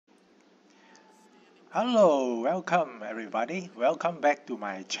Hello, welcome everybody. Welcome back to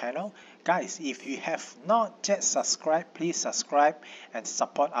my channel. Guys, if you have not yet subscribed, please subscribe and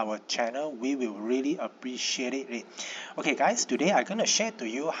support our channel. We will really appreciate it. Okay guys, today I'm gonna share to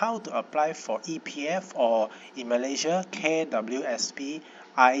you how to apply for EPF or in Malaysia KWSP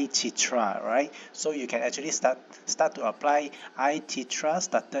i-Citra, right? So you can actually start to apply i-Citra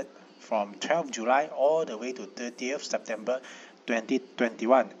started from 12th July all the way to 30th September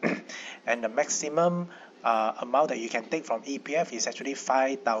 2021 and the maximum amount that you can take from EPF is actually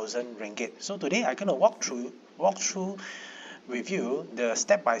 5,000 ringgit. So today I'm going to walk through with you the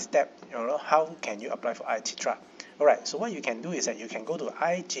step-by-step, how can you apply for i-Citra. Alright, so what you can do is that you can go to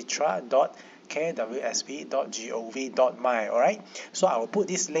i-Citra.kwsp.gov.my. Alright, so I will put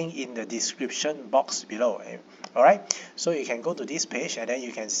this link in the description box below. Alright, so you can go to this page and then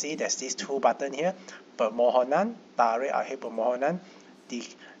you can see there's these two buttons here, permohonan, tarik akhir permohonan di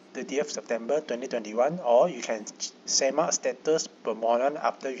 30th September 2021, or you can semak status permohonan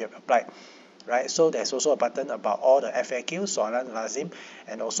after you have applied. Right, so there's also a button about all the FAQ, Soalan Lazim,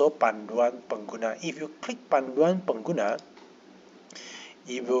 and also panduan pengguna. If you click panduan pengguna,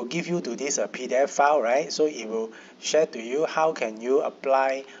 it will give you to this PDF file, right? So it will share to you how can you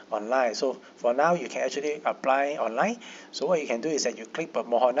apply online. So for now, you can actually apply online. So what you can do is that you click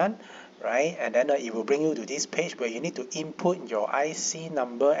permohonan, right? And then it will bring you to this page where you need to input your IC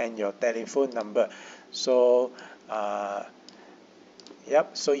number and your telephone number. So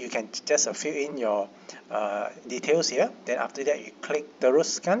so you can just fill in your details here. Then after that, you click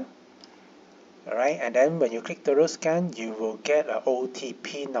teruskan. Alright, and then when you click teruskan, you will get an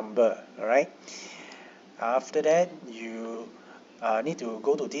OTP number. Alright, after that, you need to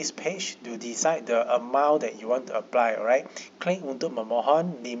go to this page to decide the amount that you want to apply. Alright, klik untuk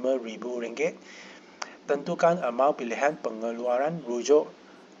memohon 5,000 ringgit. Tentukan amount pilihan pengeluaran rujuk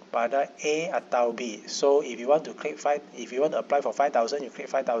pada A atau B. So if you want to apply for 5,000, you click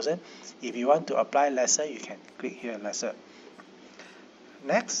 5,000. If you want to apply lesser, you can click here lesser.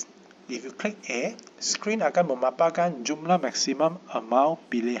 Next, if you click A, screen akan memaparkan jumlah maksimum amount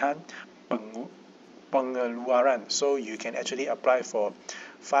pilihan pengeluaran. So you can actually apply for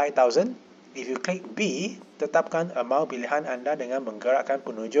 5,000. If you click B, tetapkan amount pilihan anda dengan menggerakkan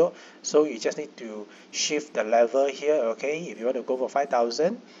penunjuk. So you just need to shift the level here, okay? If you want to go for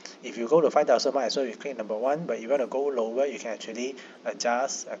 5,000, if you go to 5,000, might as well you click number 1, but if you want to go lower, you can actually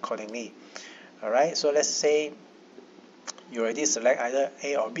adjust accordingly. Alright, so let's say you already select either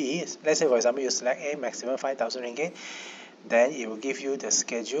A or B. Let's say for example you select A, maximum 5,000 ringgit. Then it will give you the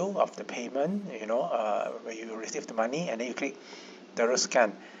schedule of the payment, where you receive the money, and then you click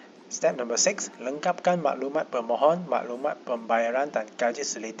teruskan. Step number 6, lengkapkan maklumat pemohon, maklumat pembayaran dan gaji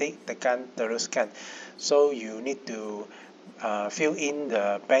selidik, tekan teruskan. So you need to fill in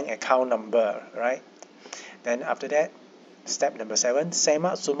the bank account number, right? Then after that, step number 7,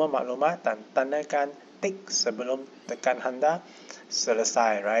 semak semua maklumat dan tandakan tik sebelum tekan handa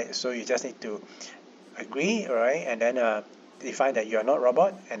selesai, right? So you just need to agree, right? And then define that you are not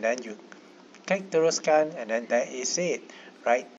robot, and then you click teruskan, and then that is it, right?